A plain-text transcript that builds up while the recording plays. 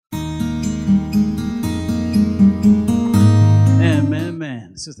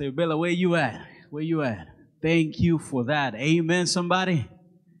Amen. Sister Bella, where you at? Where you at? Thank you for that. Amen, somebody.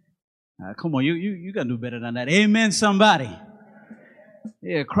 Come on, you gotta do better than that. Amen, somebody.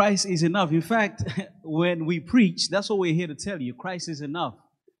 Yeah, Christ is enough. In fact, when we preach, that's what we're here to tell you. Christ is enough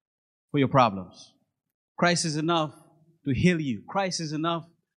for your problems. Christ is enough to heal you. Christ is enough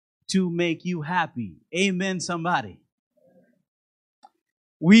to make you happy. Amen, somebody.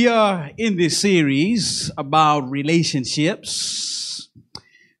 We are in this series about relationships.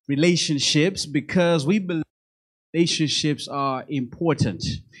 Relationships, because we believe relationships are important.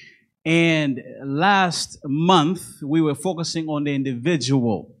 And last month, we were focusing on the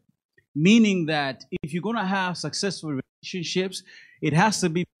individual, meaning that if you're going to have successful relationships, it has to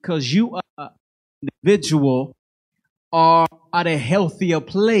be because you are an individual are at a healthier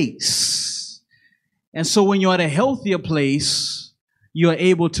place. And so when you're at a healthier place, you're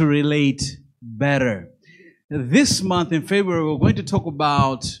able to relate better. This month in February, we're going to talk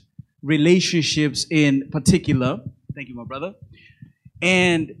about relationships in particular. Thank you, my brother.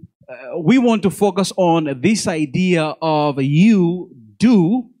 And we want to focus on this idea of you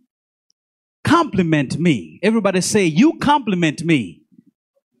do compliment me. Everybody say, you compliment me.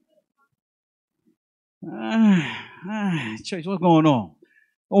 Church, what's going on?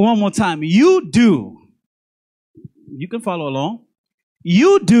 One more time. You do. You can follow along.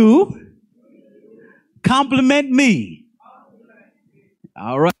 You do compliment me.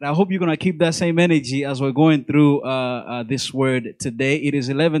 All right. I hope you're going to keep that same energy as we're going through this word today. It is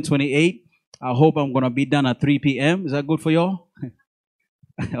 11:28. I hope I'm going to be done at 3 p.m. Is that good for y'all?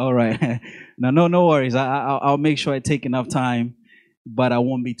 All right. No worries. I'll make sure I take enough time, but I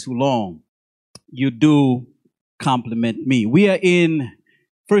won't be too long. You do compliment me. We are in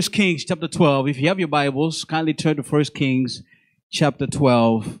 1 Kings chapter 12. If you have your Bibles, kindly turn to 1 Kings chapter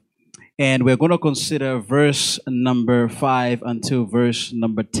 12. And we're going to consider verse number 5 until verse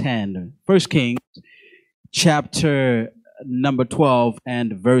number 10. 1 Kings chapter number 12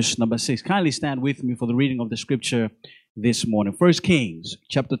 and verse number 6. Kindly stand with me for the reading of the scripture this morning. 1 Kings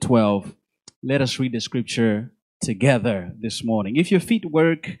chapter 12. Let us read the scripture together this morning. If your feet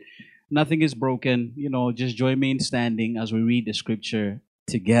work, nothing is broken. Just join me in standing as we read the scripture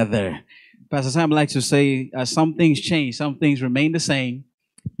together. Pastor Sam likes to say, some things change, some things remain the same.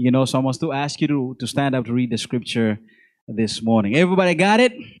 So I must still ask you to stand up to read the scripture this morning. Everybody got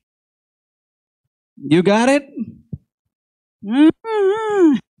it? You got it?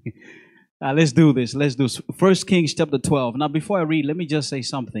 Let's do this. 1 Kings chapter 12. Now, before I read, let me just say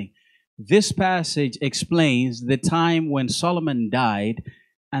something. This passage explains the time when Solomon died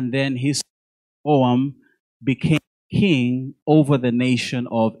and then his Rehoboam became king over the nation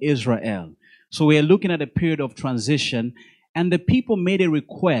of Israel. So we are looking at a period of transition. And the people made a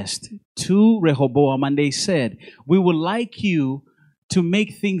request to Rehoboam, and they said, we would like you to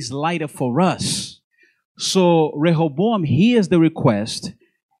make things lighter for us. So Rehoboam hears the request,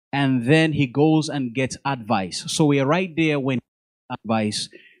 and then he goes and gets advice. So we are right there when advice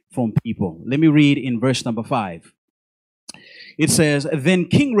from people. Let me read in verse number 5. It says, then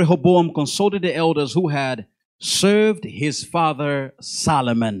King Rehoboam consulted the elders who had served his father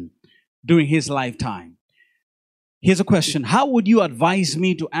Solomon during his lifetime. Here's a question. How would you advise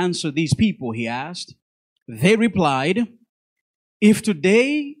me to answer these people? He asked. They replied, if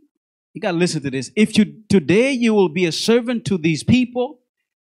today, you got to listen to this. If today you will be a servant to these people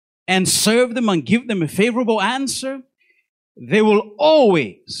and serve them and give them a favorable answer, they will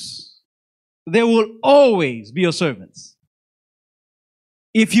always be your servants.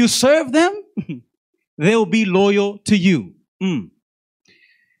 If you serve them, they'll be loyal to you.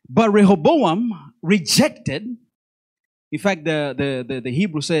 But Rehoboam rejected. In fact, the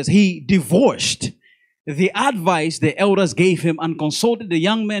Hebrew says he divorced the advice the elders gave him and consulted the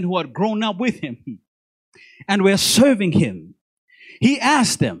young men who had grown up with him and were serving him. He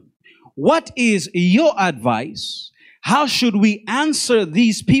asked them, what is your advice? How should we answer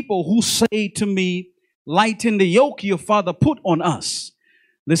these people who say to me, lighten the yoke your father put on us?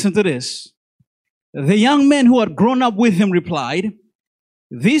 Listen to this. The young men who had grown up with him replied,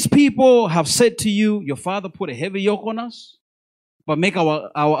 these people have said to you, your father put a heavy yoke on us, but make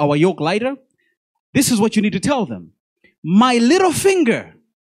our yoke lighter. This is what you need to tell them. My little finger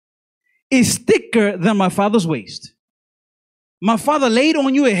is thicker than my father's waist. My father laid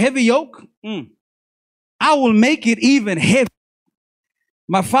on you a heavy yoke. I will make it even heavier.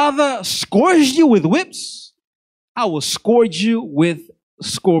 My father scourged you with whips. I will scourge you with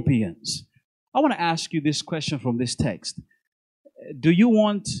scorpions. I want to ask you this question from this text. Do you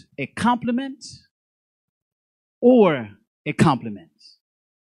want a compliment or a compliment?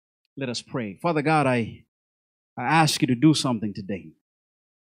 Let us pray. Father God, I ask you to do something today.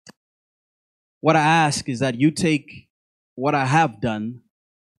 What I ask is that you take what I have done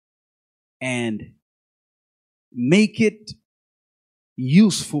and make it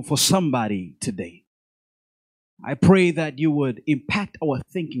useful for somebody today. I pray that you would impact our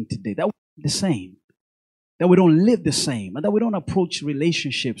thinking today, that we're the same, that we don't live the same, and that we don't approach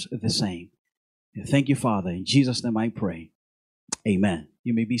relationships the same. And thank you, Father. In Jesus' name I pray. Amen.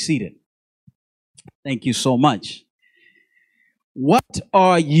 You may be seated. Thank you so much. What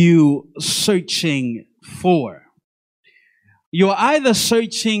are you searching for? You're either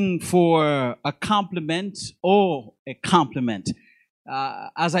searching for a compliment or a compliment.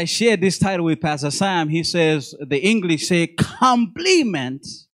 As I shared this title with Pastor Sam, he says the English say compliment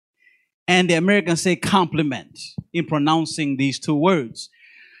and the Americans say compliment in pronouncing these two words.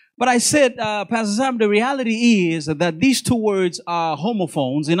 But I said, Pastor Sam, the reality is that these two words are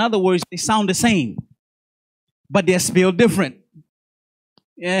homophones. In other words, they sound the same, but they're spelled different.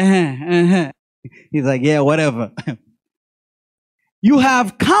 He's like, yeah, whatever. You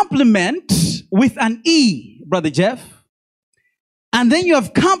have compliment with an E, Brother Jeff. And then you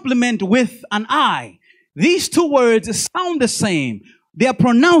have compliment with an I. These two words sound the same. They are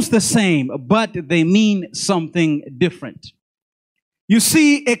pronounced the same, but they mean something different. You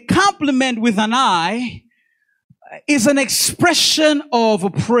see, a compliment with an I is an expression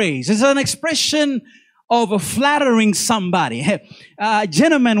of praise. It's an expression of flattering somebody.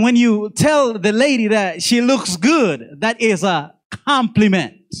 Gentlemen, when you tell the lady that she looks good, that is a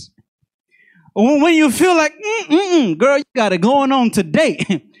compliment. When you feel like, girl, you got it going on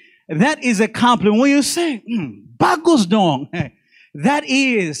today, that is a compliment. When you say, bagus dong, that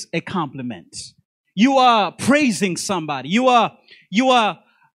is a compliment. You are praising somebody. You are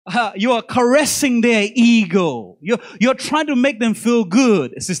caressing their ego. You're trying to make them feel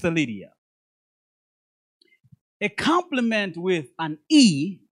good, Sister Lydia. A compliment with an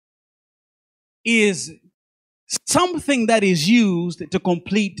E is something that is used to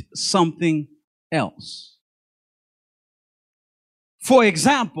complete something else. For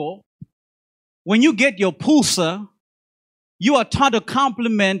example, when you get your pulsar, you are taught to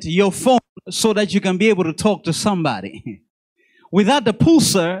compliment your phone so that you can be able to talk to somebody. Without the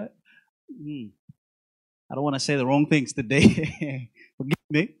pulsar, I don't want to say the wrong things today. Forgive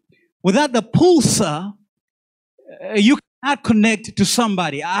me. Without the pulsar, you cannot connect to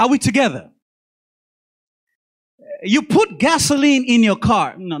somebody. Are we together? You put gasoline in your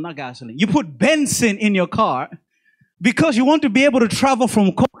car. No, not gasoline. You put benzene in your car because you want to be able to travel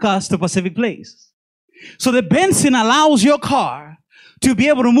from Cocas to Pacific Place. So the benzene allows your car to be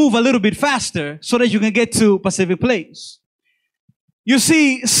able to move a little bit faster so that you can get to Pacific Place. You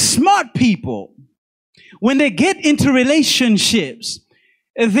see, smart people, when they get into relationships,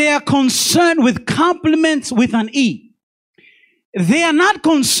 they are concerned with compliments with an E. They are not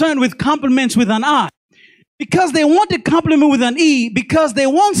concerned with compliments with an I. Because they want a compliment with an E, because they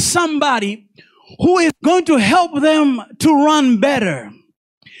want somebody who is going to help them to run better.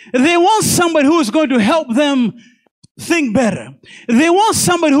 They want somebody who is going to help them think better. They want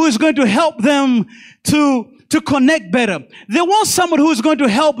somebody who is going to help them to connect better. They want somebody who is going to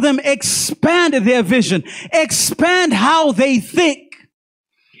help them expand their vision, expand how they think.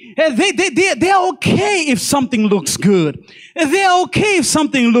 They're okay if something looks good. They're okay if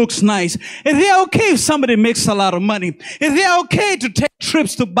something looks nice. They're okay if somebody makes a lot of money. They're okay to take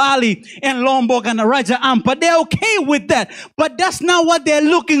trips to Bali and Lombok and Raja Ampat. They're okay with that. But that's not what they're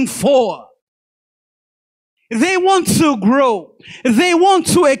looking for. They want to grow. They want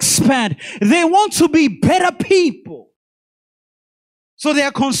to expand. They want to be better people. So they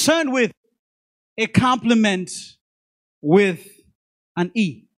are concerned with a compliment with an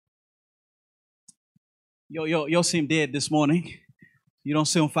E. You seem dead this morning. You don't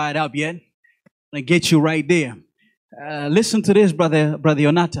seem fired up yet. I'm going to get you right there. Listen to this, Brother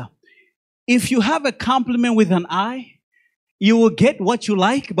Yonata. If you have a compliment with an I, you will get what you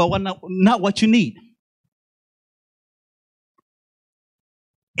like, but not what you need.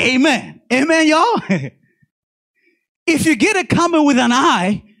 Amen. Amen, y'all. If you get a compliment with an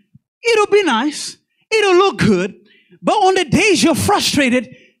I, it'll be nice. It'll look good. But on the days you're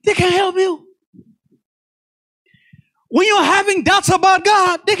frustrated, they can help you. When you're having doubts about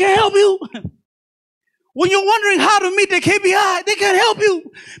God, they can help you. When you're wondering how to meet the KPI, they can help you.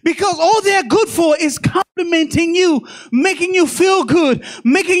 Because all they're good for is complimenting you, making you feel good,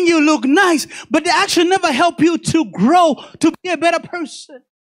 making you look nice. But they actually never help you to grow, to be a better person.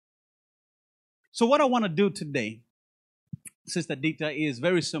 So what I want to do today, Sister Dita, is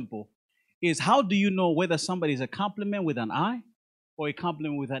very simple. Is how do you know whether somebody is a compliment with an I or a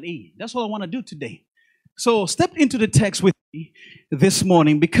compliment with an E? That's what I want to do today. So step into the text with me this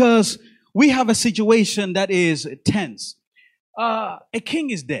morning, because we have a situation that is tense. A king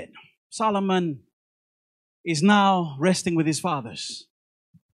is dead. Solomon is now resting with his fathers.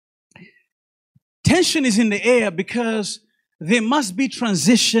 Tension is in the air because there must be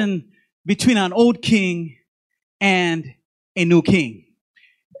transition between an old king and a new king.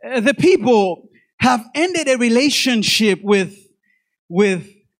 The people have ended a relationship with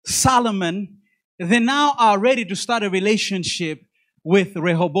Solomon. They now are ready to start a relationship with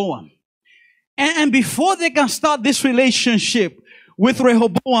Rehoboam. And before they can start this relationship with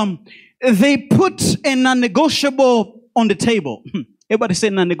Rehoboam, they put a non-negotiable on the table. Everybody say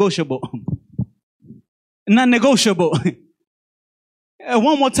non-negotiable. Non-negotiable.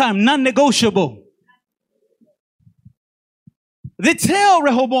 One more time, non-negotiable. They tell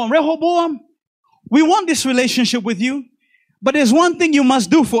Rehoboam, we want this relationship with you, but there's one thing you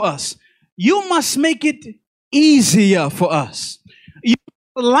must do for us. You must make it easier for us. You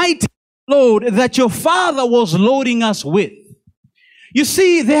lighten the load that your father was loading us with. You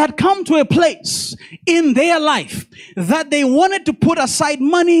see, they had come to a place in their life that they wanted to put aside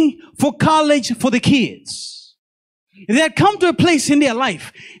money for college for the kids. They had come to a place in their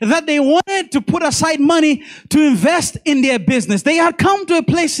life that they wanted to put aside money to invest in their business. They had come to a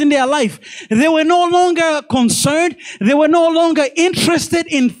place in their life. They were no longer concerned. They were no longer interested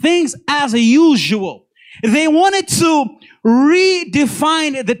in things as usual. They wanted to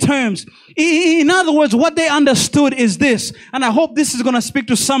redefine the terms. In other words, what they understood is this, and I hope this is going to speak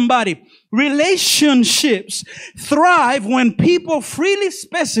to somebody. Relationships thrive when people freely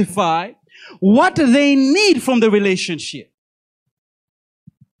specify what they need from the relationship.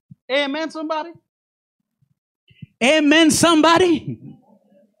 Amen, somebody? Amen, somebody?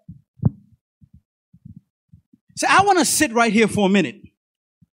 So I want to sit right here for a minute.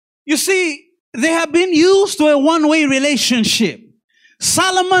 You see, they have been used to a one-way relationship.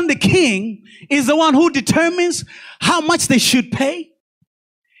 Solomon the king is the one who determines how much they should pay.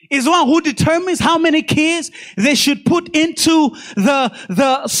 Is the one who determines how many kids they should put into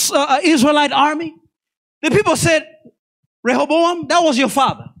the Israelite army. The people said, Rehoboam, that was your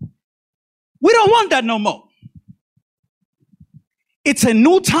father. We don't want that no more. It's a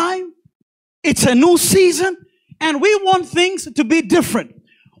new time. It's a new season. And we want things to be different.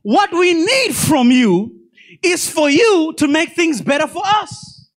 What we need from you is for you to make things better for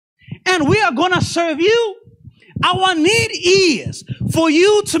us. And we are going to serve you. Our need is for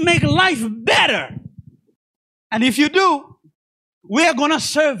you to make life better. And if you do, we are going to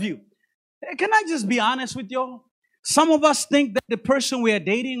serve you. Can I just be honest with y'all? Some of us think that the person we are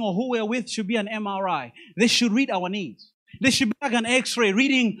dating or who we are with should be an MRI. They should read our needs. They should be like an X-ray,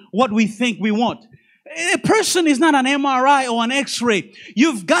 reading what we think we want. A person is not an MRI or an X-ray.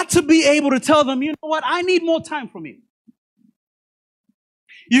 You've got to be able to tell them, you know what, I need more time from you.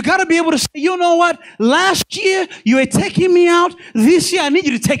 You got to be able to say, you know what, last year you were taking me out. This year I need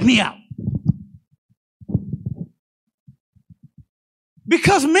you to take me out.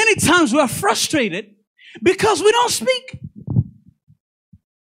 Because many times we are frustrated because we don't speak.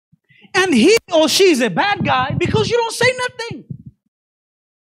 And he or she is a bad guy because you don't say nothing.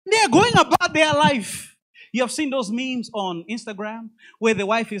 They're going about their life. You have seen those memes on Instagram where the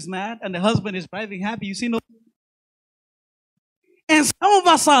wife is mad and the husband is driving happy. You seen those? And some of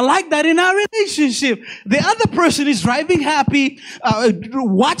us are like that in our relationship. The other person is driving happy,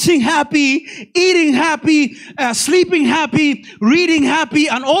 watching happy, eating happy, sleeping happy, reading happy,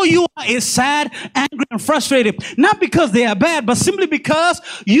 and all you are is sad, angry, and frustrated. Not because they are bad, but simply because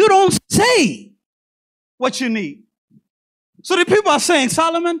you don't say what you need. So the people are saying,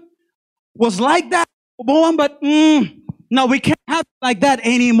 Solomon was like that, but no, we can't have it like that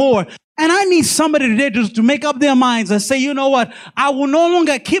anymore. And I need somebody today to make up their minds and say, you know what? I will no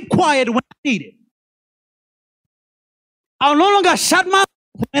longer keep quiet when I need it. I'll no longer shut my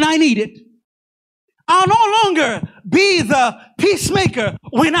mouth when I need it. I'll no longer be the peacemaker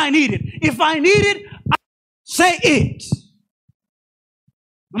when I need it. If I need it, I say it.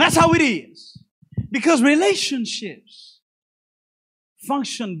 And that's how it is. Because relationships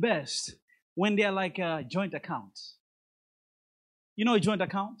function best when they're like joint accounts. You know a joint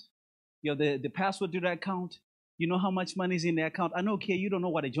account? You have the password to that account. You know how much money is in the account. I know, Kay, you don't know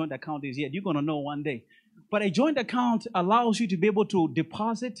what a joint account is yet. You're going to know one day. But a joint account allows you to be able to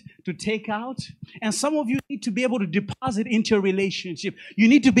deposit, to take out. And some of you need to be able to deposit into your relationship. You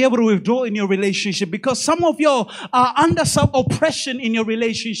need to be able to withdraw in your relationship because some of you are under some oppression in your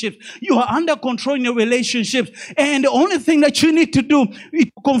relationships. You are under control in your relationships. And the only thing that you need to do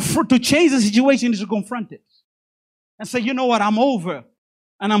to change the situation is to confront it. And say, you know what, I'm over.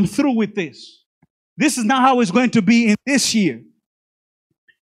 And I'm through with this. This is not how it's going to be in this year.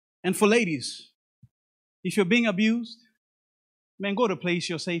 And for ladies, if you're being abused, man, go to a place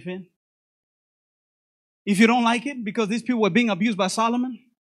you're safe in. If you don't like it, because these people were being abused by Solomon,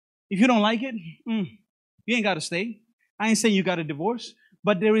 if you don't like it, you ain't got to stay. I ain't saying you got a divorce,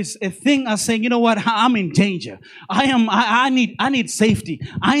 but there is a thing I'm saying, you know what? I'm in danger. I need safety.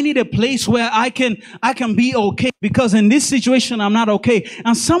 I need a place where I can be okay, because in this situation, I'm not okay.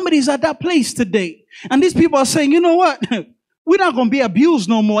 And somebody's at that place today. And these people are saying, you know what? We're not going to be abused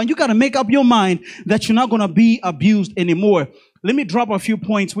no more. And you got to make up your mind that you're not going to be abused anymore. Let me drop a few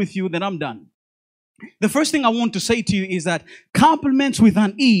points with you, then I'm done. The first thing I want to say to you is that compliments with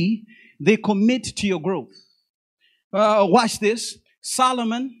an E, they commit to your growth. Watch this.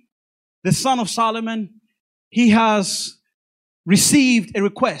 Solomon, the son of Solomon, he has received a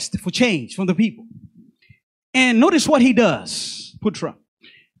request for change from the people. And notice what he does, Putra.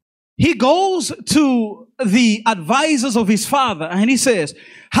 He goes to the advisors of his father and he says,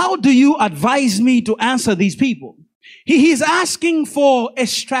 how do you advise me to answer these people? He's asking for a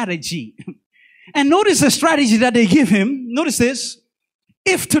strategy. And notice the strategy that they give him. Notice this.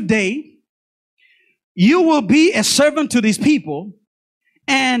 If today you will be a servant to these people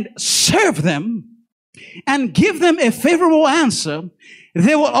and serve them and give them a favorable answer,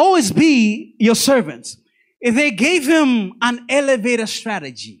 they will always be your servants. If they gave him an elevator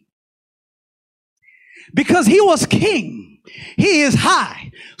strategy, because he was king, he is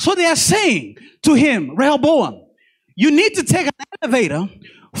high. So they are saying to him, Rehoboam, you need to take an elevator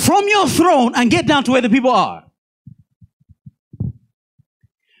from your throne and get down to where the people are.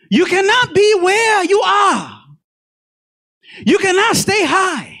 You cannot be where you are. You cannot stay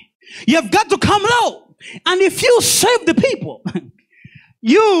high. You've got to come low. And if you serve the people,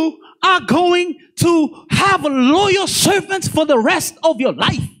 you are going to have loyal servants for the rest of your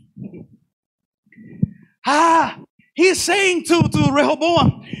life. He's saying to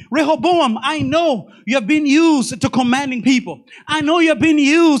Rehoboam, Rehoboam, I know you have been used to commanding people. I know you've been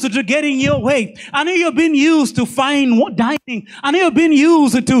used to getting your way. I know you've been used to fine dining. I know you've been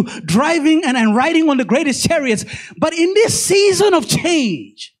used to driving and riding on the greatest chariots. But in this season of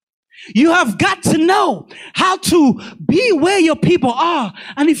change, you have got to know how to be where your people are.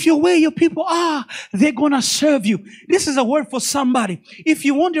 And if you're where your people are, they're going to serve you. This is a word for somebody. If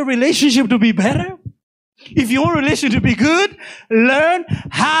you want your relationship to be better, if you want a relationship to be good, learn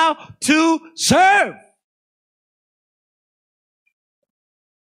how to serve.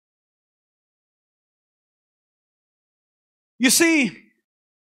 You see,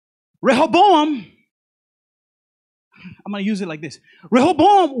 Rehoboam, I'm going to use it like this.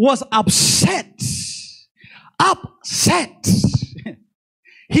 Rehoboam was upset. Upset.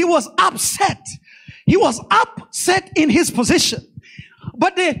 He was upset. He was upset in his position.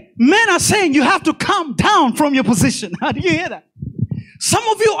 But the men are saying you have to come down from your position. How do you hear that? Some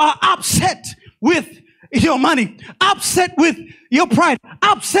of you are upset with your money, upset with your pride,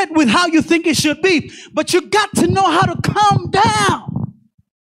 upset with how you think it should be. But you got to know how to calm down.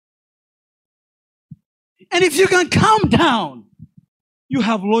 And if you can calm down, you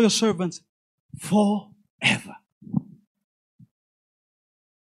have loyal servants forever.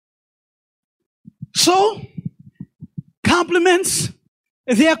 So, compliments,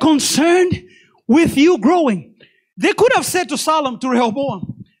 they are concerned with you growing. They could have said to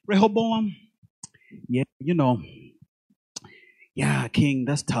Rehoboam, yeah, king,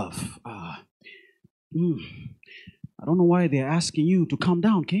 that's tough. I don't know why they're asking you to come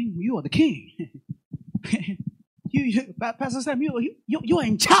down, king. You are the king. Pastor Sam, you're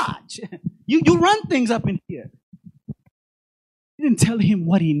in charge. You run things up in here. They didn't tell him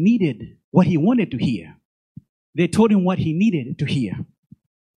what he needed, what he wanted to hear. They told him what he needed to hear.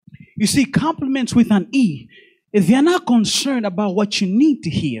 You see, compliments with an E, if they're not concerned about what you need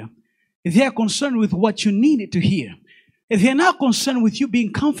to hear, if they are concerned with what you needed to hear, if they're not concerned with you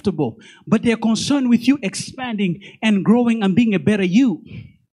being comfortable, but they're concerned with you expanding and growing and being a better you.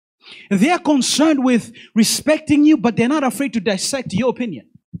 If they are concerned with respecting you, but they're not afraid to dissect your opinion.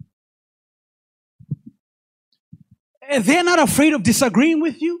 If they're not afraid of disagreeing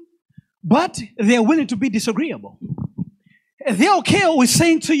with you, but they're willing to be disagreeable. If they're okay with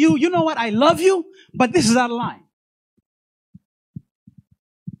saying to you, you know what, I love you, but this is out of line.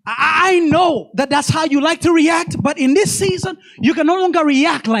 I know that that's how you like to react, but in this season, you can no longer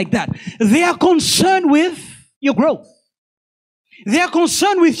react like that. They are concerned with your growth. They are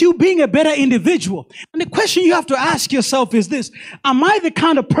concerned with you being a better individual. And the question you have to ask yourself is this: am I the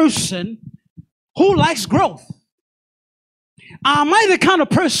kind of person who likes growth? Am I the kind of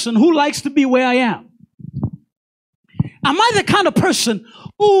person who likes to be where I am? Am I the kind of person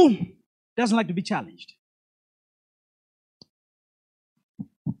who doesn't like to be challenged?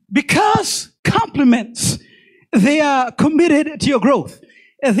 Because compliments, they are committed to your growth.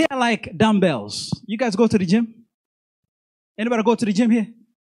 They are like dumbbells. You guys go to the gym? Anybody go to the gym here?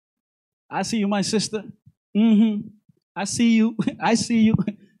 I see you, my sister. I see you. I see you.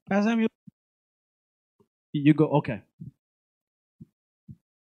 Pastor Samuel. You go, okay.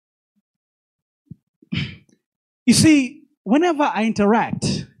 You see, whenever I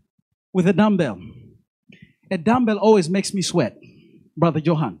interact with a dumbbell always makes me sweat, Brother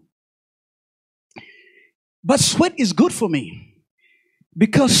Johan. But sweat is good for me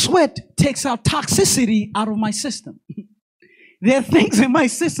because sweat takes out toxicity out of my system. There are things in my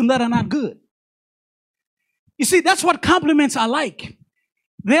system that are not good. You see, that's what compliments are like.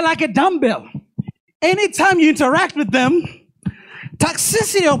 They're like a dumbbell. Anytime you interact with them,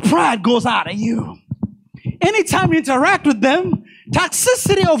 toxicity of pride goes out of you. Anytime you interact with them,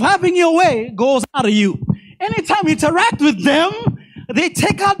 toxicity of having your way goes out of you. Anytime you interact with them, they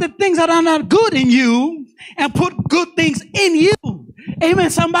take out the things that are not good in you and put good things in you.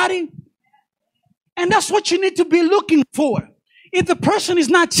 Amen, somebody? And that's what you need to be looking for. If the person is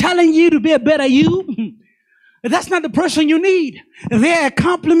not challenging you to be a better you, that's not the person you need. They're a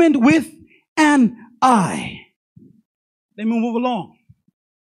compliment with an I. Let me move along.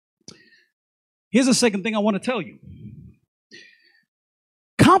 Here's the second thing I want to tell you.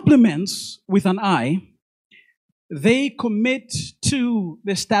 Compliments with an I, they commit to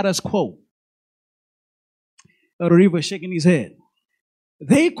the status quo. River is shaking his head.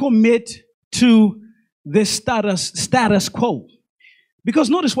 They commit to the status quo. Because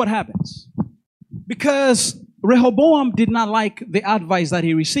notice what happens. Because Rehoboam did not like the advice that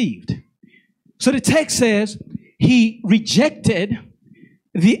he received. So the text says he rejected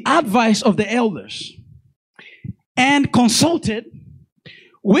the advice of the elders and consulted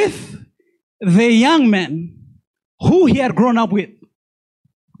with the young men who he had grown up with.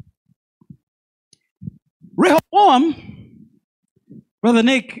 Rehoboam, Brother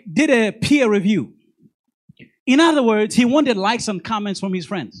Nick, did a peer review. In other words, he wanted likes and comments from his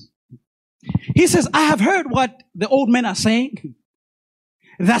friends. He says, I have heard what the old men are saying.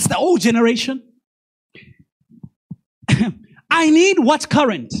 That's the old generation. I need what's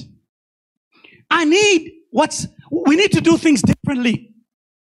current. We need to do things differently.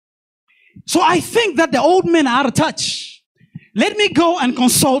 So I think that the old men are out of touch. Let me go and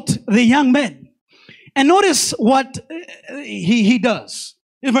consult the young men. And notice what he does.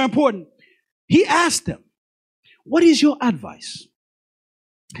 It's very important. He asked them, what is your advice?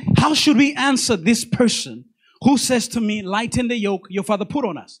 How should we answer this person who says to me, lighten the yoke your father put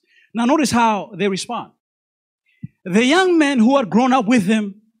on us? Now notice how they respond. The young men who had grown up with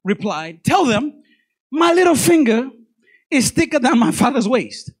him replied, tell them, my little finger is thicker than my father's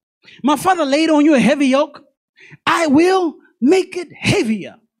waist. My father laid on you a heavy yoke. I will make it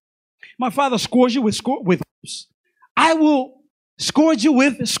heavier. My father scourged you with whips. I will scourge you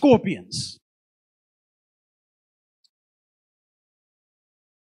with scorpions.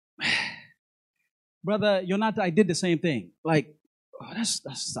 Brother Yonata, I did the same thing. Like, that's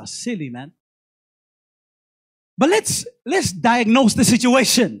silly, man. But let's diagnose the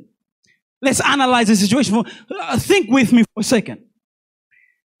situation. Let's analyze the situation. Think with me for a second.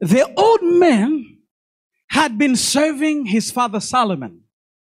 The old man had been serving his father Solomon.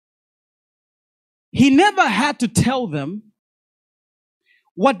 He never had to tell them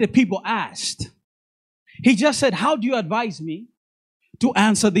what the people asked. He just said, how do you advise me to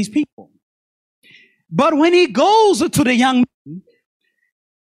answer these people? But when he goes to the young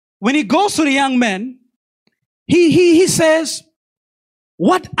men, he says,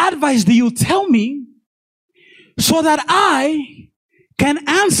 what advice do you tell me so that I can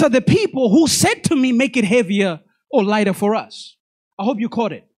answer the people who said to me, make it heavier or lighter for us? I hope you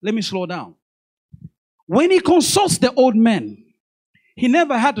caught it. Let me slow down. When he consults the old men, he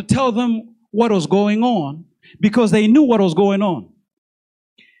never had to tell them what was going on because they knew what was going on.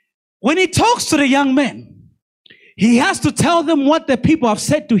 When he talks to the young men, he has to tell them what the people have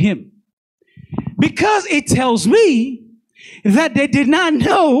said to him. Because it tells me that they did not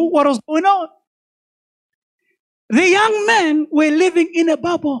know what was going on. The young men were living in a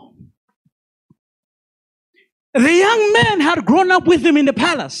bubble. The young men had grown up with him in the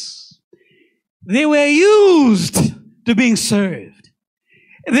palace. They were used to being served.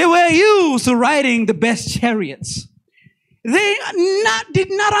 They were used to riding the best chariots. They did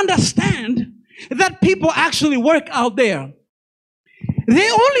not understand that people actually work out there.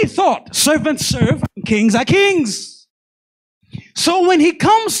 They only thought servants serve, kings are kings. So when he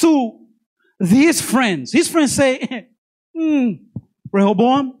comes to his friends say,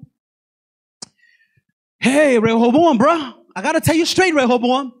 Rehoboam, hey, Rehoboam, bro, I got to tell you straight,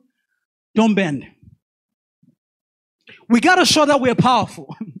 Rehoboam, Don't bend. We got to show that we're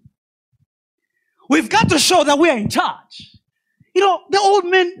powerful. We've got to show that we're in charge. You know, the old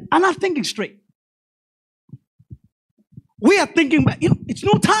men are not thinking straight. We are thinking, it's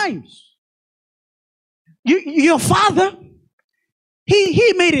no times. Your father,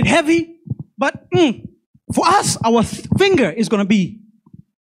 he made it heavy, but for us, our finger is going to be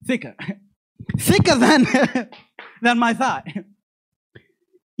thicker. Thicker than my thigh.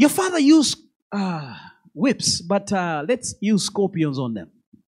 Your father used whips, but let's use scorpions on them.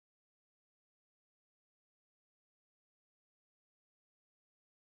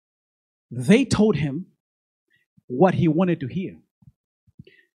 They told him what he wanted to hear.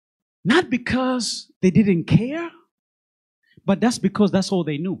 Not because they didn't care, but that's because that's all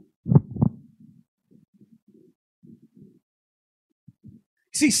they knew.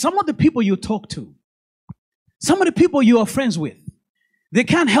 See, some of the people you talk to, some of the people you are friends with, they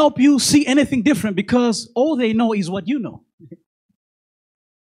can't help you see anything different because all they know is what you know. Do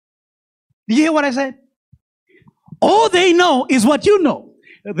you hear what I said? All they know is what you know.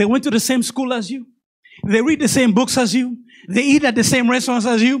 They went to the same school as you. They read the same books as you. They eat at the same restaurants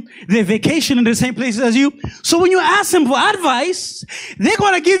as you. They vacation in the same places as you. So when you ask them for advice, they're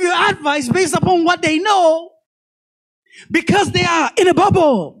going to give you advice based upon what they know because they are in a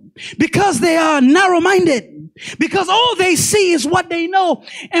bubble, because they are narrow-minded, because all they see is what they know.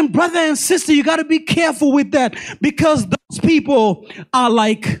 And brother and sister, you got to be careful with that because those people are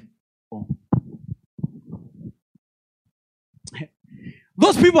like...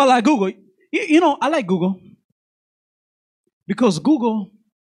 Those people are like Google. You know, I like Google because Google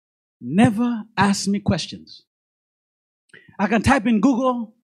never asks me questions. I can type in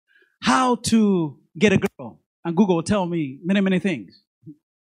Google how to get a girl, and Google will tell me many, many things.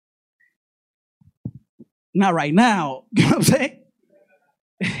 Not right now, you know what I'm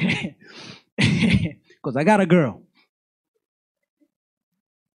saying? Because I got a girl.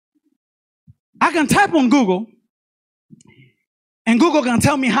 I can type on Google, and Google can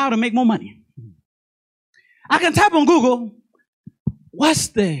tell me how to make more money. I can type on Google, what's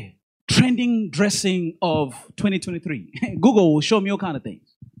the trending dressing of 2023? Google will show me all kinds of things.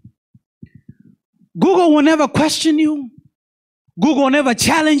 Google will never question you. Google will never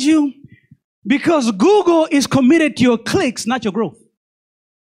challenge you because Google is committed to your clicks, not your growth.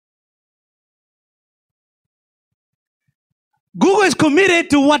 Google is committed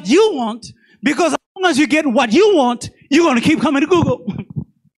to what you want because as long as you get what you want, you're going to keep coming to Google.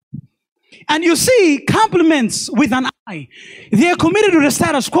 And you see compliments with an eye. They're committed to the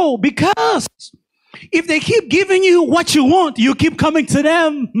status quo because if they keep giving you what you want, you keep coming to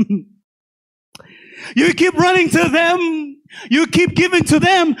them. You keep running to them. You keep giving to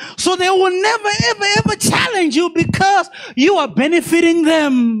them. So they will never, ever, ever challenge you because you are benefiting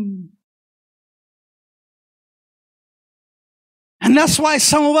them. And that's why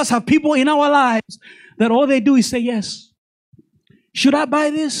some of us have people in our lives that all they do is say yes. Should I buy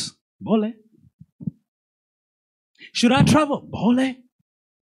this? Bole. Should I travel? Bole.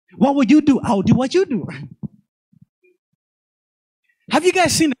 What would you do? I'll do what you do. Have you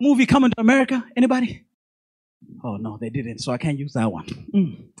guys seen the movie Coming to America? Anybody? Oh, no, they didn't, so I can't use that one.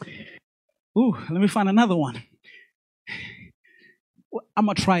 Ooh, let me find another one. I'm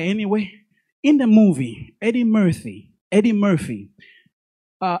going to try anyway. In the movie, Eddie Murphy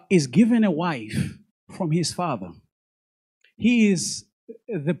is given a wife from his father. He is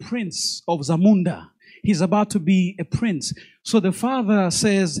the prince of Zamunda. He's about to be a prince. So the father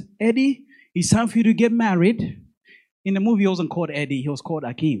says, Eddie, it's time for you to get married. In the movie, he wasn't called Eddie. He was called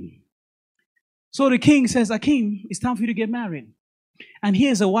Akeem. So the king says, Akeem, it's time for you to get married. And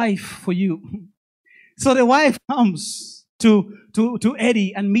here's a wife for you. So the wife comes to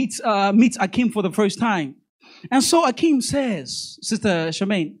Eddie and meets Akeem for the first time. And so Akeem says, Sister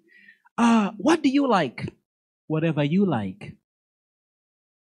Charmaine, what do you like? Whatever you like.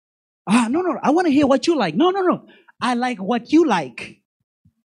 No, I want to hear what you like. No. I like what you like.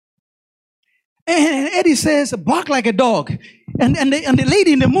 And Eddie says, bark like a dog. And the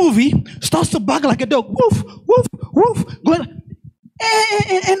lady in the movie starts to bark like a dog. Woof, woof, woof.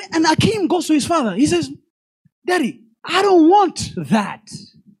 And Akeem goes to his father. He says, Daddy, I don't want that.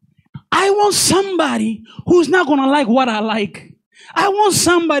 I want somebody who's not going to like what I like. I want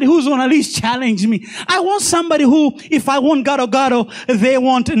somebody who's going to at least challenge me. I want somebody who, if I want gado gado, they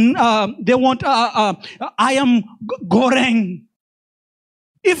want I am goreng.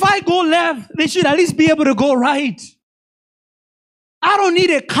 If I go left, they should at least be able to go right. I don't need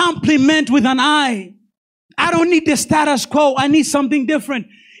a compliment with an eye. I don't need the status quo. I need something different.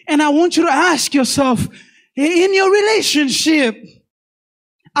 And I want you to ask yourself, in your relationship,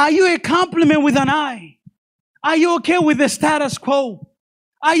 Are you a compliment with an eye? Are you okay with the status quo?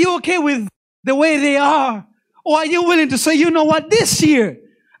 Are you okay with the way they are? Or are you willing to say, you know what, this year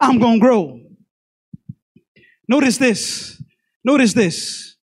I'm going to grow? Notice this. Notice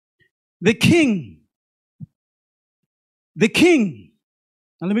this. The king.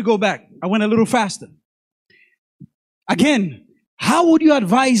 Now let me go back. I went a little faster. Again, how would you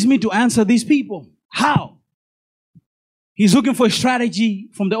advise me to answer these people? How? He's looking for a strategy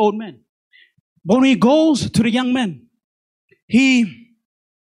from the old men. But when he goes to the young men, he's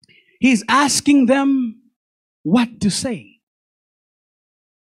asking them what to say.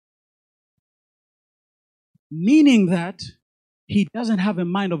 Meaning that he doesn't have a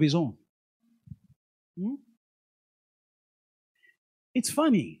mind of his own. It's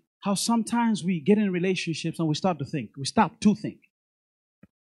funny how sometimes we get in relationships and we start to think. We stop to think.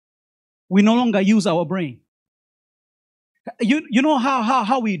 We no longer use our brain. You know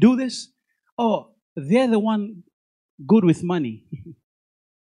how we do this? Oh, they're the one good with money.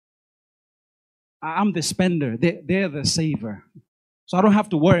 I'm the spender. They're the saver. So I don't have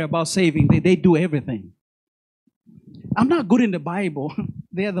to worry about saving. They do everything. I'm not good in the Bible.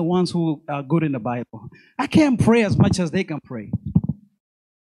 They're the ones who are good in the Bible. I can't pray as much as they can pray.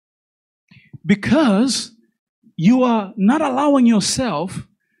 Because you are not allowing yourself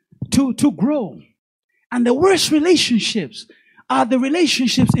to grow. And the worst relationships are the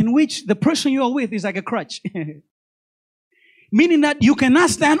relationships in which the person you are with is like a crutch. Meaning that you cannot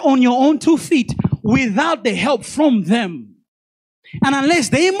stand on your own 2 feet without the help from them. And unless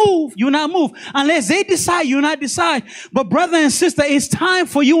they move, you not move. Unless they decide, you not decide. But brother and sister, it's time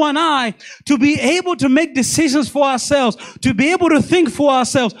for you and I to be able to make decisions for ourselves, to be able to think for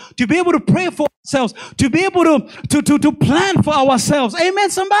ourselves, to be able to pray for ourselves, to be able to plan for ourselves. Amen,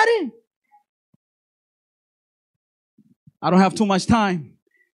 somebody? I don't have too much time.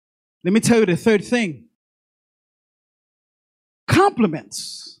 Let me tell you the third thing.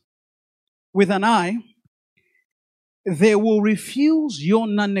 Compliments with an eye. They will refuse your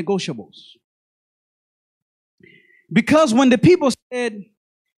non-negotiables. Because when the people said,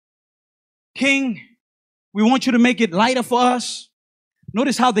 King, we want you to make it lighter for us.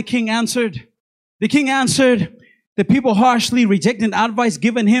 Notice how the king answered. The king answered, the people harshly rejected advice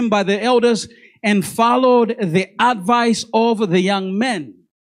given him by the elders and followed the advice of the young men.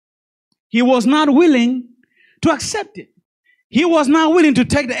 He was not willing to accept it. He was not willing to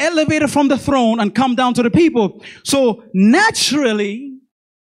take the elevator from the throne and come down to the people. So naturally,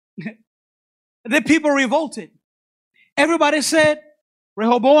 the people revolted. Everybody said,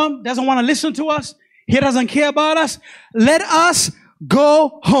 Rehoboam doesn't want to listen to us. He doesn't care about us. Let us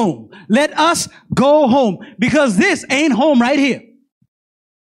go home. Let us go home. Because this ain't home right here.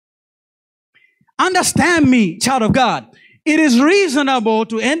 Understand me, child of God. It is reasonable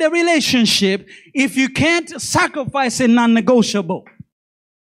to end a relationship if you can't sacrifice a non-negotiable.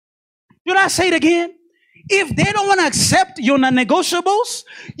 Should I say it again? If they don't want to accept your non-negotiables,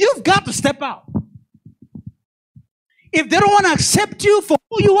 you've got to step out. If they don't want to accept you for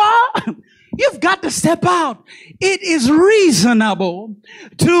who you are, you've got to step out. It is reasonable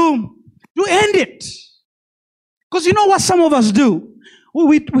to end it. Because you know what some of us do?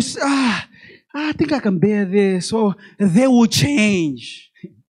 I think I can bear this, or they will change.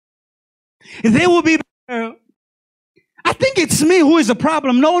 They will be better. I think it's me who is the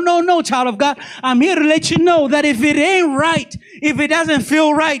problem. No, child of God. I'm here to let you know that if it ain't right, if it doesn't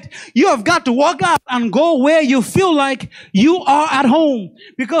feel right, you have got to walk out and go where you feel like you are at home.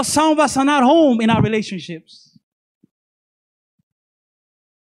 Because some of us are not home in our relationships.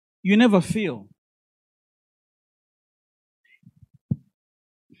 You never feel.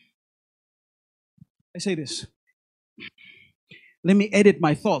 I say this. Let me edit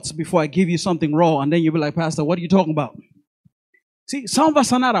my thoughts before I give you something raw, and then you'll be like, Pastor, what are you talking about? See, some of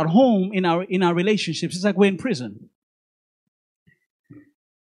us are not at home in our relationships. It's like we're in prison.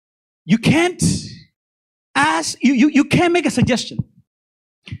 You can't ask, you can't make a suggestion.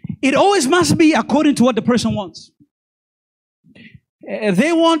 It always must be according to what the person wants.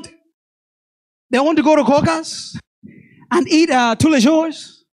 They want to go to Coca's and eat tous les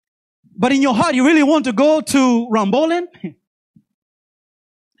jours. But in your heart, you really want to go to Rambolin.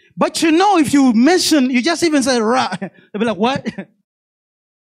 But you know, if you mention, you just even say, Ra, they'll be like, what?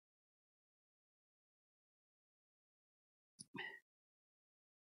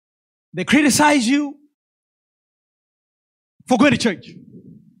 They criticize you for going to church.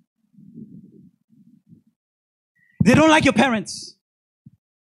 They don't like your parents.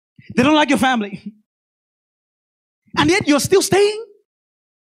 They don't like your family. And yet you're still staying?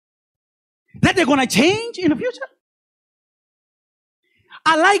 That they're going to change in the future?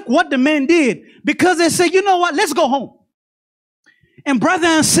 I like what the men did because they said, you know what? Let's go home. And brother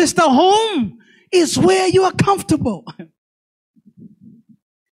and sister, home is where you are comfortable.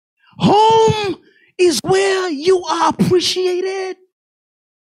 Home is where you are appreciated.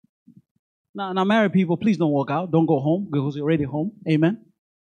 Now, married people, please don't walk out. Don't go home because you're already home. Amen.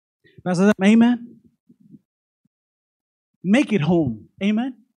 Pastor, amen. Make it home.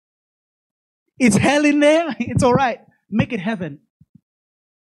 Amen. It's hell in there. It's all right. Make it heaven.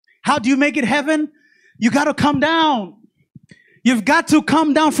 How do you make it heaven? You got to come down. You've got to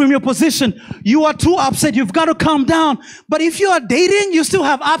come down from your position. You are too upset. You've got to calm down. But if you are dating, you still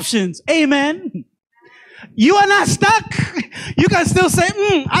have options. Amen. You are not stuck. You can still say,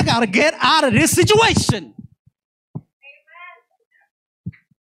 I got to get out of this situation. Amen.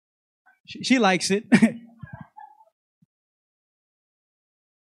 She likes it.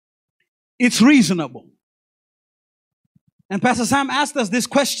 It's reasonable. And Pastor Sam asked us this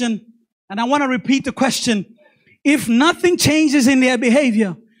question, and I want to repeat the question. If nothing changes in their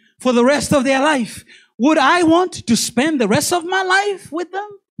behavior for the rest of their life, would I want to spend the rest of my life with them?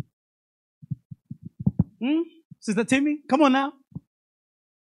 Sister Timmy, come on now.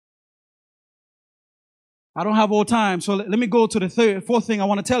 I don't have all time, so let me go to the fourth thing I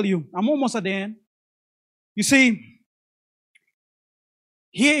want to tell you. I'm almost at the end. You see,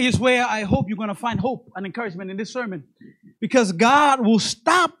 here is where I hope you're going to find hope and encouragement in this sermon. Because God will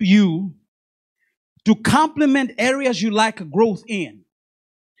stop you to complement areas you lack growth in.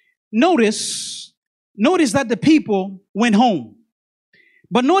 Notice that the people went home.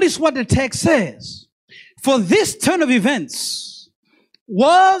 But notice what the text says. For this turn of events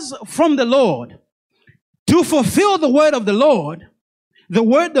was from the Lord to fulfill the word of the Lord, the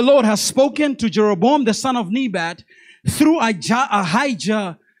word the Lord has spoken to Jeroboam the son of Nebat through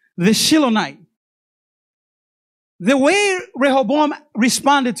Ahijah the Shilonite. The way Rehoboam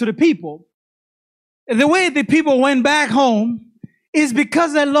responded to the people, the way the people went back home, is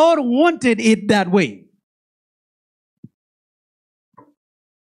because the Lord wanted it that way.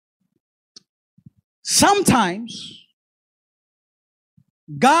 Sometimes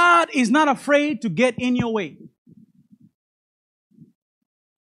God is not afraid to get in your way.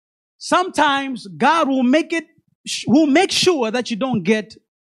 Sometimes God will make sure that you don't get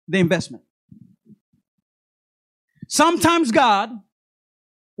the investment. Sometimes God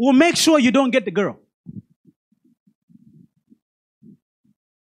will make sure you don't get the girl.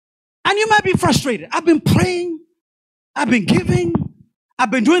 And you might be frustrated. I've been praying. I've been giving. I've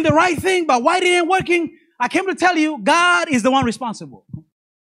been doing the right thing, but why it ain't working? I came to tell you, God is the one responsible.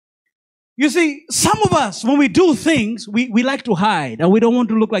 You see, some of us, when we do things, we like to hide, and we don't want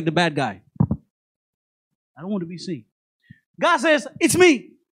to look like the bad guy. I don't want to be seen. God says, it's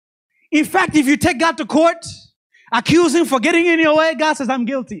me. In fact, if you take God to court, accuse him for getting in your way, God says, I'm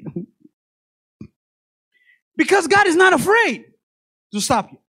guilty. Because God is not afraid to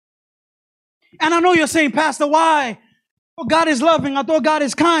stop you. And I know you're saying, Pastor, why? Oh, God is loving. I thought God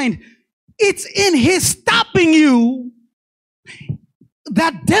is kind. It's in his stopping you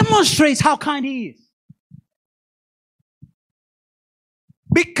that demonstrates how kind he is.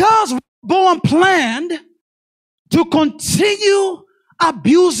 Because Rehoboam planned to continue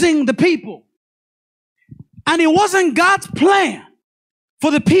abusing the people. And it wasn't God's plan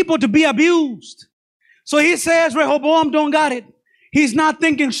for the people to be abused. So he says, Rehoboam don't got it. He's not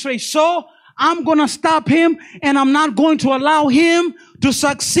thinking straight. So I'm going to stop him, and I'm not going to allow him to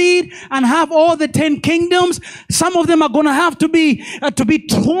succeed and have all the 10 kingdoms. Some of them are going to have to be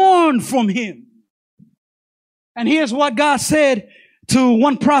torn from him. And here's what God said to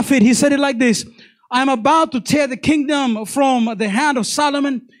one prophet. He said it like this. I'm about to tear the kingdom from the hand of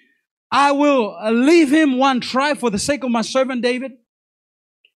Solomon. I will leave him one tribe for the sake of my servant David,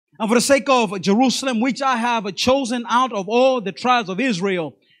 and for the sake of Jerusalem, which I have chosen out of all the tribes of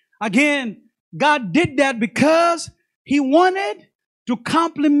Israel. Again, God did that because he wanted to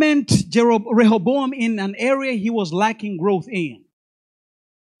complement Rehoboam in an area he was lacking growth in.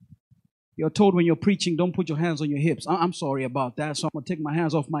 You're told when you're preaching, don't put your hands on your hips. I'm sorry about that, so I'm going to take my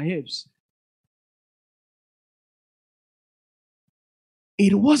hands off my hips.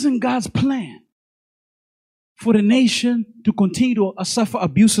 It wasn't God's plan for the nation to continue to suffer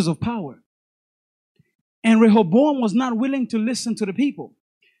abuses of power. And Rehoboam was not willing to listen to the people.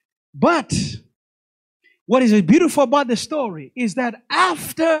 But what is beautiful about the story is that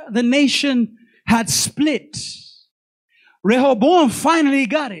after the nation had split, Rehoboam finally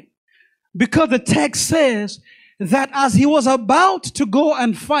got it. Because the text says that as he was about to go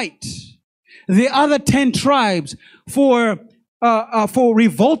and fight the other 10 tribes for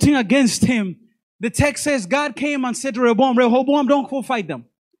revolting against him, The text says God came and said to Rehoboam, Rehoboam, don't go fight them.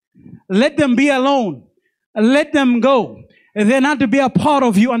 Let them be alone. Let them go. They're not to be a part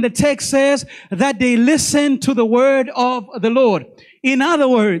of you. And the text says that they listened to the word of the Lord. In other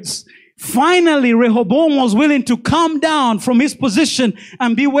words, finally Rehoboam was willing to come down from his position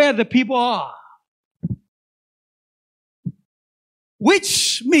and be where the people are.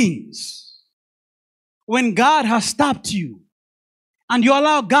 Which means when God has stopped you and you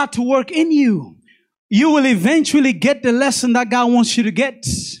allow God to work in you, you will eventually get the lesson that God wants you to get.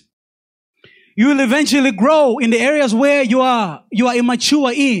 You will eventually grow in the areas where you are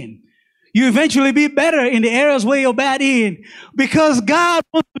immature in. You eventually be better in the areas where you're bad in. Because God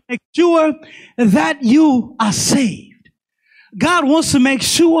wants to make sure that you are saved. God wants to make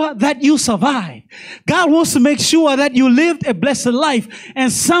sure that you survive. God wants to make sure that you lived a blessed life. And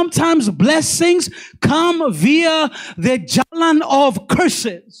sometimes blessings come via the jalan of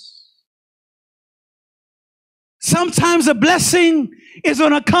curses. Sometimes a blessing is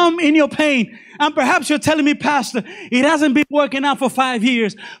going to come in your pain. And perhaps you're telling me, Pastor, it hasn't been working out for 5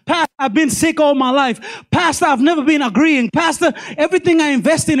 years. Pastor, I've been sick all my life. Pastor, I've never been agreeing. Pastor, everything I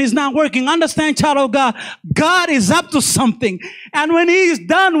invest in is not working. Understand, child of God, God is up to something. And when He's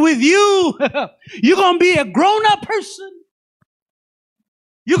done with you, you're going to be a grown-up person.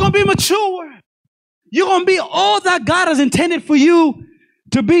 You're going to be mature. You're going to be all that God has intended for you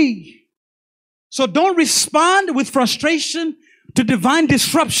to be. So don't respond with frustration to divine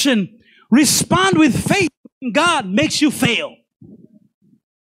disruption. Respond with faith when God makes you fail.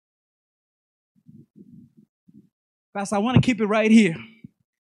 Pastor, I want to keep it right here.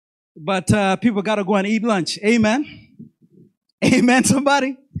 But people got to go and eat lunch. Amen. Amen,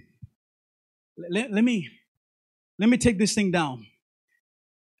 somebody. Let me take this thing down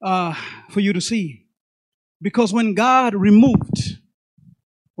for you to see. Because when God removed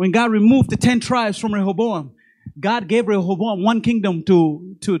the 10 tribes from Rehoboam, God gave Rehoboam one kingdom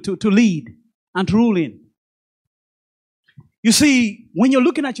to lead and to rule in. You see, when you're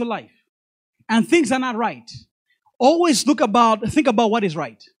looking at your life and things are not right, always think about what is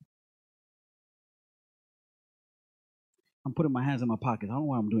right. I'm putting my hands in my pocket. I don't know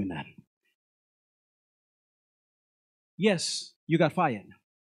why I'm doing that. Yes, you got fired.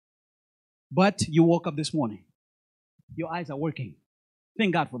 But you woke up this morning. Your eyes are working.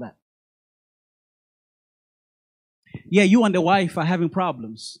 Thank God for that. Yeah, you and the wife are having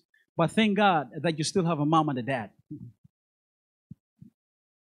problems, but thank God that you still have a mom and a dad.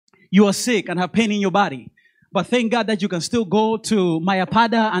 You are sick and have pain in your body, but thank God that you can still go to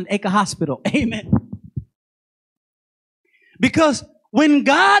Mayapada and Eka Hospital. Amen. Because when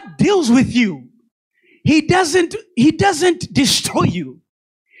God deals with you, He doesn't destroy you.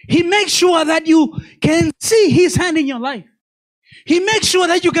 He makes sure that you can see His hand in your life. He makes sure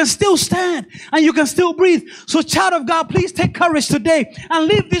that you can still stand and you can still breathe. So child of God, please take courage today and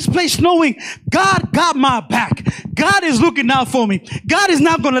leave this place knowing God got my back. God is looking out for me. God is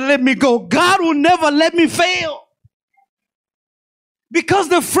not going to let me go. God will never let me fail. Because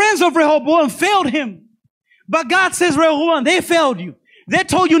the friends of Rehoboam failed him. But God says, Rehoboam, they failed you. They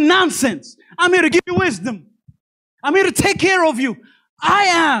told you nonsense. I'm here to give you wisdom. I'm here to take care of you. I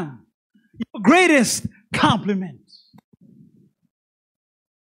am your greatest compliment.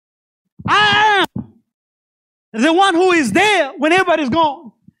 I am the one who is there when everybody's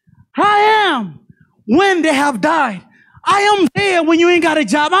gone. I am when they have died. I am there when you ain't got a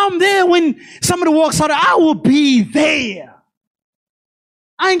job. I'm there when somebody walks out. I will be there.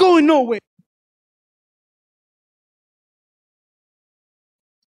 I ain't going nowhere.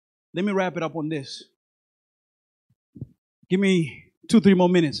 Let me wrap it up on this. Give me 2-3 more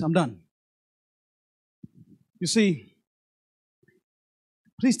minutes. I'm done. You see,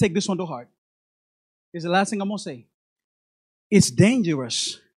 please take this one to heart. It's the last thing I'm going to say. It's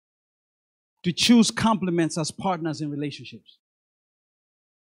dangerous to choose compliments as partners in relationships.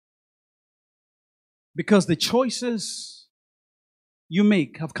 Because the choices you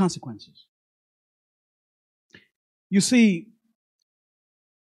make have consequences. You see,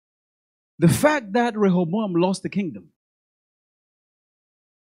 the fact that Rehoboam lost the kingdom,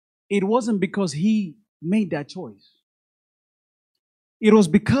 it wasn't because he made that choice. It was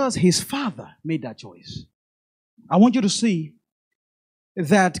because his father made that choice. I want you to see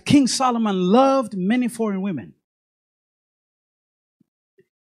that King Solomon loved many foreign women.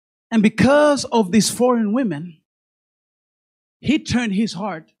 And because of these foreign women, he turned his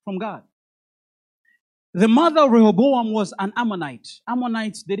heart from God. The mother of Rehoboam was an Ammonite.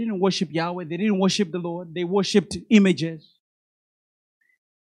 Ammonites, they didn't worship Yahweh. They didn't worship the Lord. They worshiped images.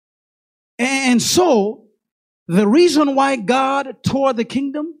 And so, the reason why God tore the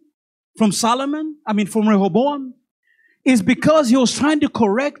kingdom from Rehoboam, is because he was trying to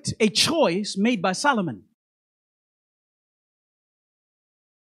correct a choice made by Solomon.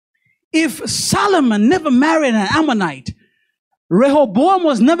 If Solomon never married an Ammonite, Rehoboam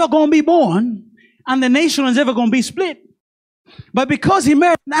was never going to be born and the nation was never going to be split. But because he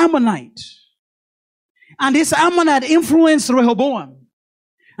married an Ammonite, and this Ammonite influenced Rehoboam,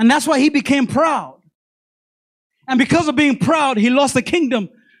 and that's why he became proud. And because of being proud, he lost the kingdom.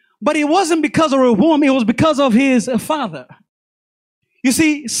 But it wasn't because of Rehoboam, it was because of his father. You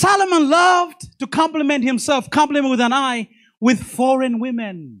see, Solomon loved to compliment himself, compliment with an eye, with foreign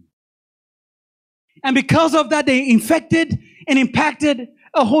women. And because of that, they infected and impacted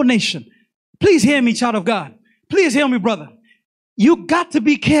a whole nation. Please hear me, child of God. Please hear me, brother. You got to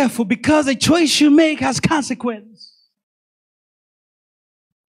be careful because a choice you make has consequence.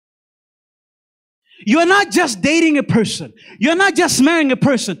 You're not just dating a person. You're not just marrying a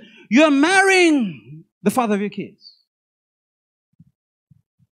person. You're marrying the father of your kids.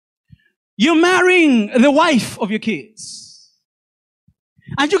 You're marrying the wife of your kids.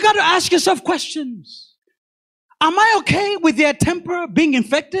 And you got to ask yourself questions. Am I okay with their temper being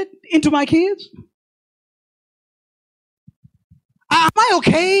infected into my kids? Am I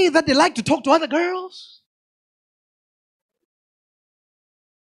okay that they like to talk to other girls?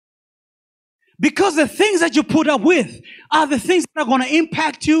 Because the things that you put up with are the things that are going to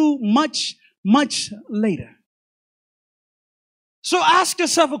impact you much, much later. So ask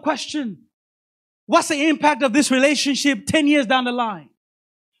yourself a question. What's the impact of this relationship 10 years down the line?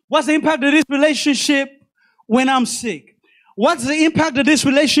 What's the impact of this relationship when I'm sick? What's the impact of this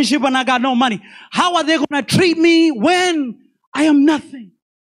relationship when I got no money? How are they going to treat me when I am nothing?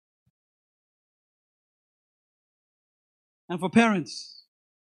 And for parents,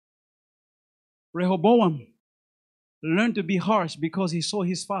 Rehoboam learned to be harsh because he saw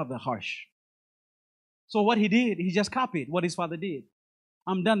his father harsh. So what he did, he just copied what his father did.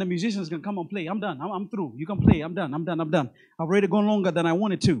 I'm done. The musicians can come and play. I'm done. I'm through. You can play. I'm done. I've already gone longer than I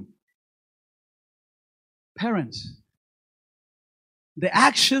wanted to. Parents, the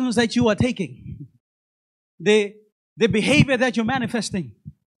actions that you are taking, the behavior that you're manifesting,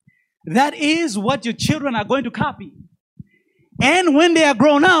 that is what your children are going to copy. And when they are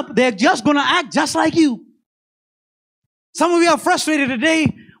grown up, they're just going to act just like you. Some of you are frustrated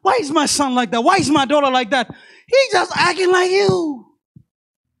today. Why is my son like that? Why is my daughter like that? He's just acting like you.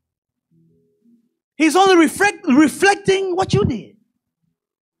 He's only reflecting what you did.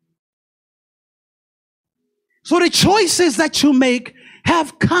 So the choices that you make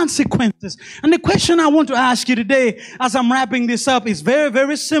have consequences. And the question I want to ask you today, as I'm wrapping this up, is very,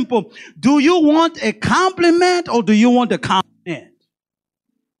 very simple. Do you want a compliment or do you want a compliment?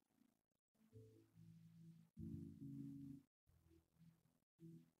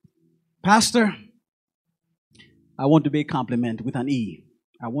 Pastor, I want to be a compliment with an E.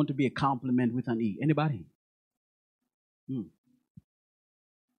 I want to be a compliment with an E. Anybody?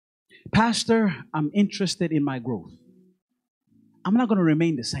 Pastor, I'm interested in my growth. I'm not going to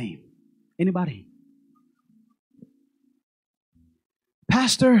remain the same. Anybody?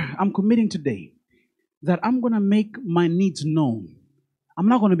 Pastor, I'm committing today that I'm going to make my needs known. I'm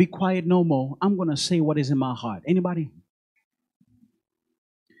not going to be quiet no more. I'm going to say what is in my heart. Anybody?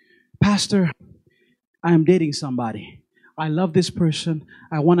 Pastor, I am dating somebody. I love this person.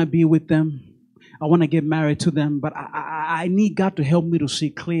 I want to be with them. I want to get married to them. But I need God to help me to see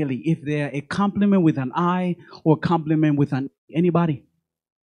clearly if they're a compliment with an I or a compliment with an anybody.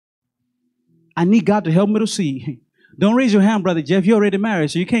 I need God to help me to see. Don't raise your hand, Brother Jeff. You're already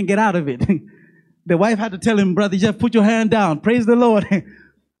married, so you can't get out of it. The wife had to tell him, Brother Jeff, put your hand down. Praise the Lord.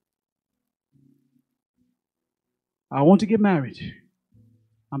 I want to get married.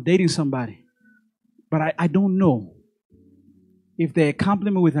 I'm dating somebody. But I don't know if they're a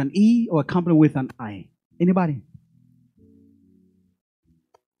compliment with an E or a compliment with an I. Anybody?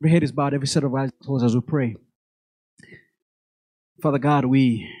 Every head is bowed, every set of eyes closed as we pray. Father God,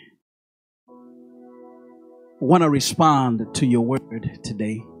 we want to respond to your word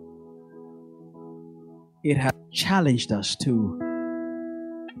today. It has challenged us to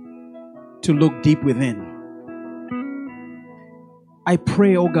look deep within. I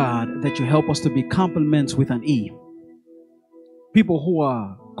pray, oh God, that you help us to be compliments with an E. People who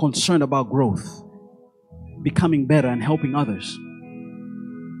are concerned about growth, becoming better and helping others.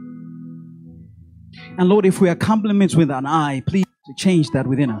 And Lord, if we are compliments with an I, please change that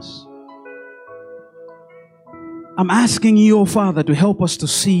within us. I'm asking you, oh Father, to help us to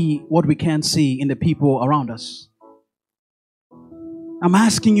see what we can't see in the people around us. I'm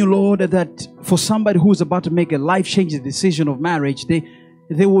asking you, Lord, that for somebody who's about to make a life-changing decision of marriage,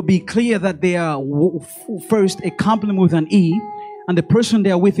 they will be clear that they are first a complement with an E, and the person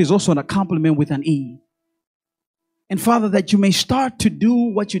they are with is also a complement with an E. And Father, that you may start to do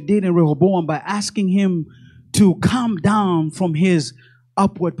what you did in Rehoboam by asking him to come down from his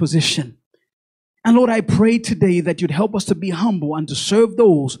upward position. And Lord, I pray today that you'd help us to be humble and to serve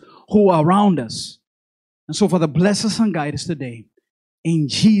those who are around us. And so, Father, bless us and guide us today. In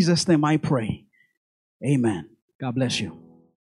Jesus' name I pray. Amen. God bless you.